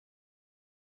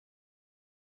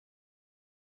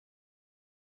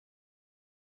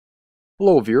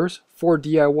Hello viewers,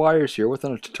 4DIYers here with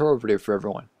another tutorial video for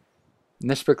everyone. In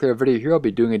this particular video here I'll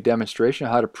be doing a demonstration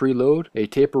of how to preload a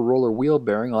taper roller wheel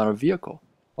bearing on a vehicle.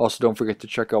 Also don't forget to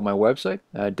check out my website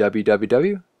at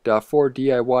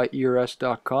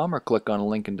www.4diyers.com or click on the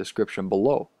link in the description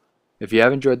below. If you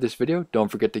have enjoyed this video, don't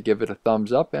forget to give it a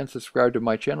thumbs up and subscribe to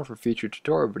my channel for future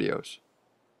tutorial videos.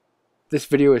 This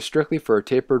video is strictly for a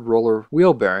tapered roller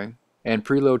wheel bearing, and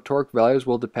preload torque values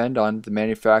will depend on the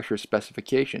manufacturer's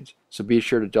specifications, so be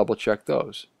sure to double check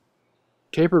those.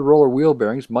 Tapered roller wheel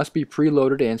bearings must be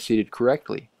preloaded and seated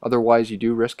correctly, otherwise you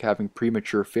do risk having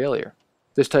premature failure.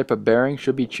 This type of bearing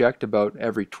should be checked about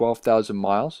every 12,000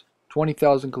 miles,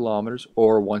 20,000 kilometers,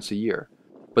 or once a year,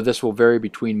 but this will vary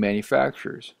between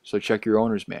manufacturers, so check your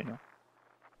owner's manual.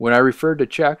 When I refer to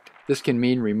checked, this can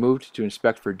mean removed to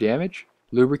inspect for damage,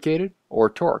 lubricated, or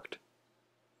torqued.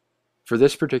 For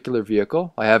this particular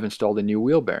vehicle, I have installed a new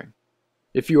wheel bearing.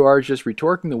 If you are just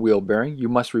retorquing the wheel bearing, you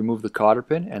must remove the cotter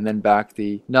pin and then back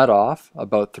the nut off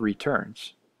about 3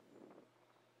 turns.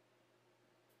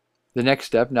 The next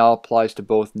step now applies to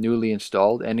both newly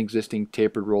installed and existing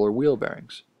tapered roller wheel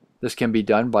bearings. This can be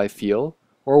done by feel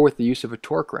or with the use of a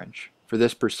torque wrench. For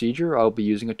this procedure, I will be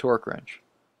using a torque wrench.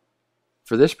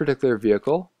 For this particular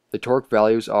vehicle, the torque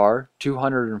values are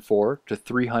 204 to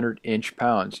 300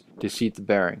 inch-pounds to seat the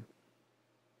bearing.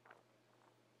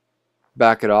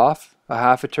 Back it off a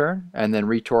half a turn and then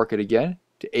retorque it again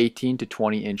to 18 to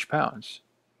 20 inch-pounds.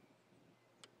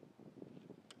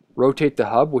 Rotate the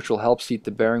hub, which will help seat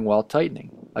the bearing while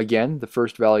tightening. Again, the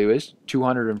first value is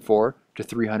 204 to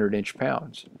 300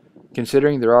 inch-pounds.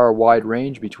 Considering there are a wide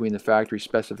range between the factory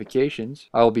specifications,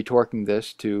 I will be torquing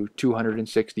this to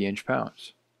 260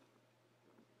 inch-pounds.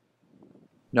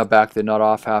 Now back the nut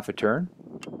off half a turn.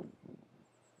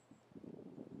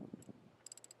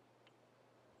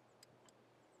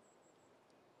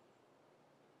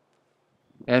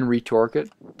 And retorque it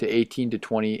to 18 to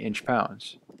 20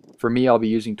 inch-pounds. For me, I'll be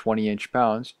using 20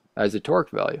 inch-pounds as the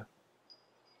torque value.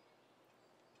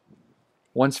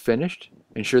 Once finished,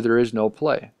 ensure there is no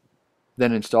play.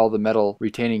 Then install the metal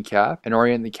retaining cap and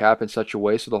orient the cap in such a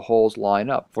way so the holes line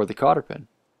up for the cotter pin.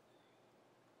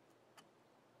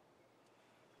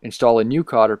 Install a new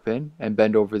cotter pin and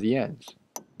bend over the ends.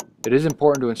 It is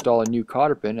important to install a new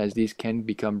cotter pin as these can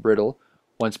become brittle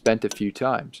once bent a few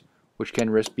times, which can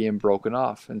risk being broken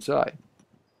off inside.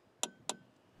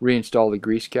 Reinstall the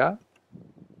grease cap.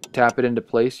 Tap it into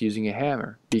place using a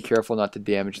hammer. Be careful not to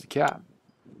damage the cap.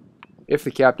 If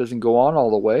the cap doesn't go on all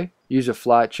the way, use a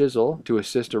flat chisel to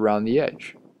assist around the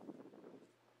edge.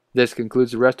 This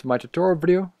concludes the rest of my tutorial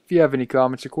video. If you have any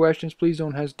comments or questions, please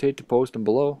don't hesitate to post them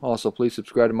below. Also, please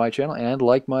subscribe to my channel and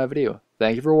like my video.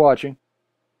 Thank you for watching.